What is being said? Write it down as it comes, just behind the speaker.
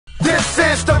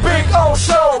This is the Big O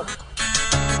Show.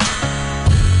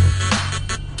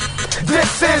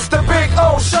 This is the Big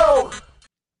O Show.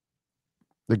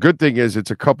 The good thing is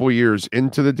it's a couple years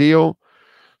into the deal,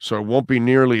 so it won't be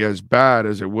nearly as bad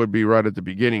as it would be right at the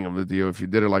beginning of the deal if you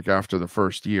did it like after the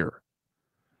first year.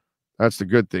 That's the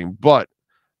good thing. But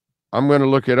I'm going to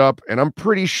look it up, and I'm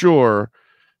pretty sure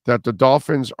that the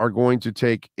Dolphins are going to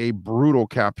take a brutal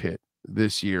cap hit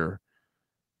this year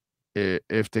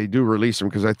if they do release him,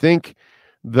 because I think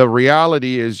the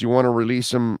reality is you want to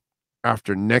release him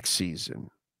after next season.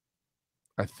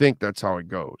 I think that's how it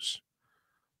goes.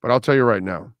 But I'll tell you right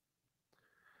now.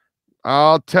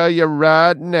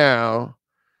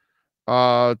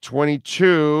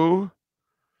 22.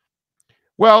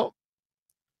 Well,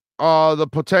 the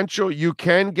potential you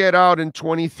can get out in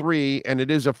 23, and it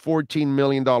is a $14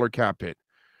 million cap hit.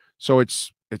 So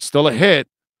it's still a hit,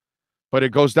 but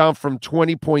it goes down from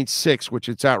 20.6, which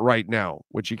it's at right now,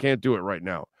 which you can't do it right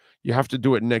now. You have to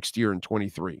do it next year in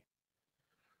 23.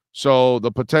 So the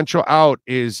potential out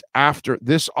is after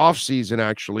this offseason,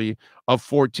 actually, of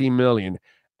 $14 million.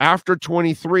 After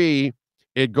 23,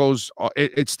 it goes,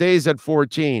 it stays at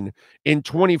 14. In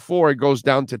 24, it goes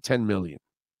down to 10 million.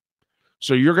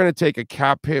 So you're going to take a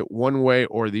cap hit one way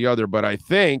or the other. But I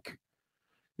think,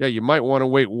 yeah, you might want to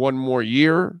wait one more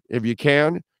year if you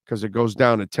can, because it goes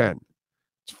down to 10.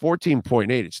 It's 14.8.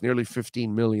 It's nearly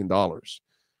 $15 million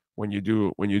when you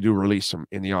do release them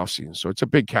in the offseason. So it's a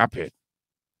big cap hit.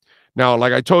 Now,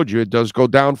 like I told you, it does go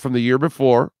down from the year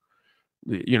before.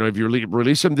 You know, if you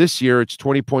release them this year, it's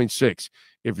 20.6.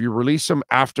 If you release them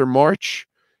after March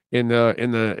in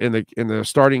the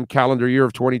starting calendar year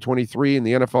of 2023 in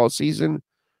the NFL season,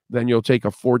 then you'll take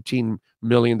a $14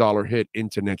 million hit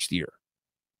into next year.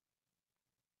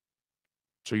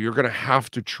 So you're going to have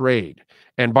to trade.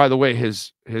 And by the way,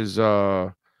 his base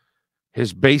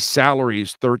salary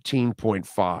is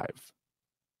 13.5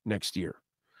 next year.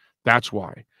 That's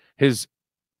why. His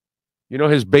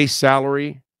base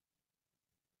salary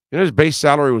was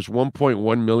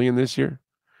 1.1 million this year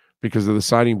because of the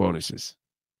signing bonuses.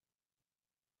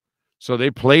 So they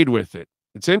played with it.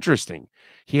 It's interesting.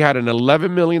 He had an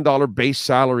 $11 million base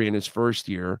salary in his first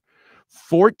year,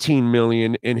 $14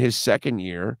 million in his second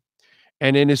year,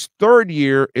 and in his third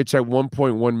year, it's at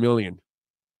 1.1 million.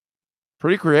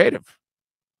 Pretty creative.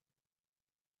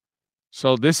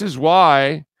 So this is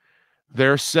why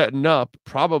they're setting up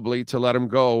probably to let him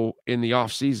go in the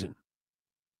offseason.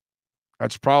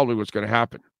 That's probably what's going to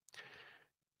happen.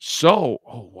 So,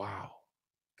 oh, wow.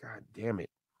 God damn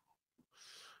it.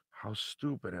 How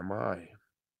stupid am I?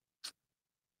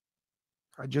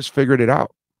 I just figured it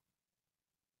out.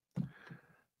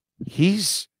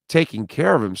 He's taking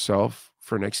care of himself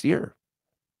for next year.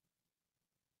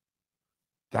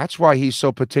 That's why he's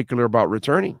so particular about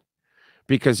returning.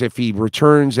 Because if he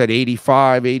returns at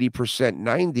 85, 80%,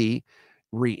 90,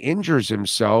 re-injures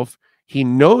himself, he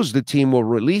knows the team will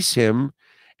release him,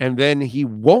 and then he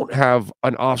won't have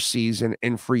an offseason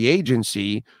and free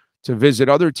agency to visit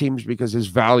other teams because his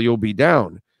value will be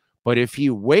down. But if he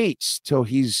waits till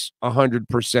he's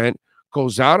 100%,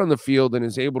 goes out on the field and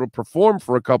is able to perform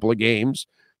for a couple of games,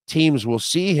 teams will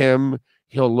see him,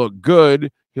 he'll look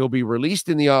good, he'll be released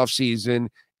in the offseason,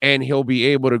 and he'll be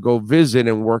able to go visit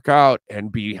and work out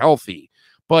and be healthy.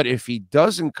 But if he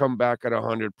doesn't come back at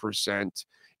 100%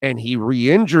 and he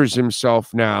re-injures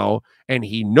himself now and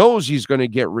he knows he's going to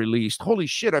get released, holy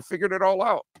shit, I figured it all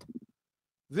out.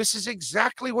 This is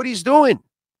exactly what he's doing.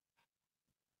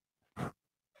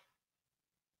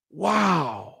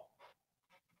 Wow.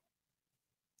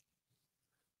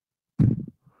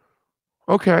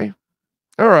 Okay.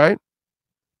 All right.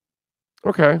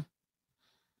 Okay.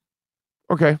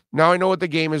 Okay, now I know what the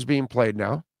game is being played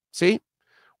now. See?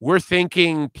 We're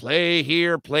thinking play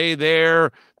here, play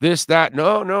there, this, that.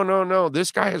 No.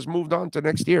 This guy has moved on to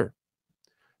next year.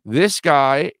 This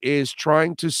guy is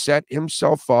trying to set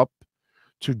himself up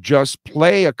to just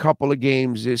play a couple of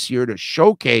games this year to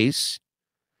showcase,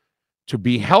 to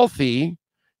be healthy,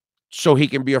 so he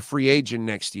can be a free agent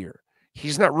next year.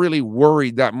 He's not really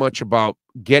worried that much about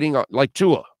getting like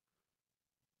Tua.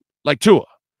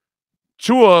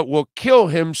 Tua will kill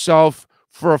himself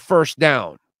for a first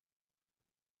down.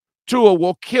 Tua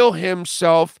will kill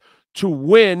himself to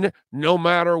win no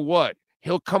matter what.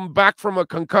 He'll come back from a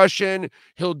concussion.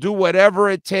 He'll do whatever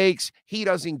it takes. He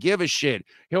doesn't give a shit.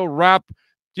 He'll wrap,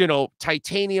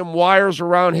 titanium wires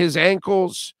around his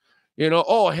ankles.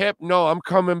 Oh, hip, no, I'm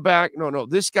coming back. No,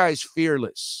 this guy's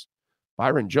fearless.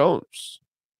 Byron Jones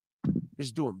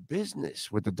is doing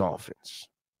business with the Dolphins.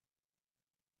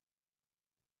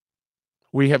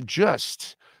 We have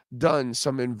just done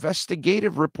some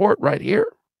investigative report right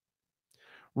here.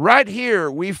 Right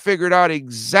here, we figured out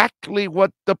exactly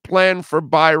what the plan for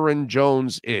Byron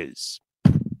Jones is.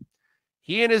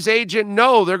 He and his agent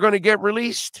know they're going to get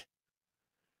released.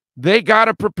 They got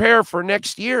to prepare for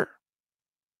next year.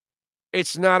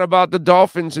 It's not about the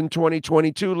Dolphins in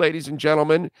 2022, ladies and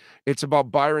gentlemen. It's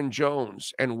about Byron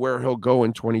Jones and where he'll go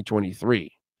in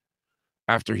 2023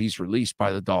 after he's released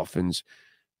by the Dolphins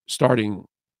starting,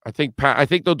 I think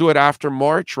they'll do it after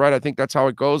March, right? I think that's how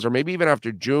it goes, or maybe even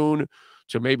after June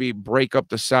to maybe break up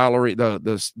the salary,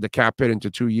 the cap hit into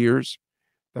 2 years.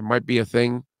 That might be a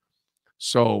thing.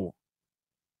 So,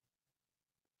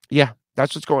 yeah,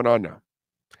 that's what's going on now.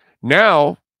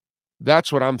 Now,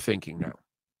 that's what I'm thinking now.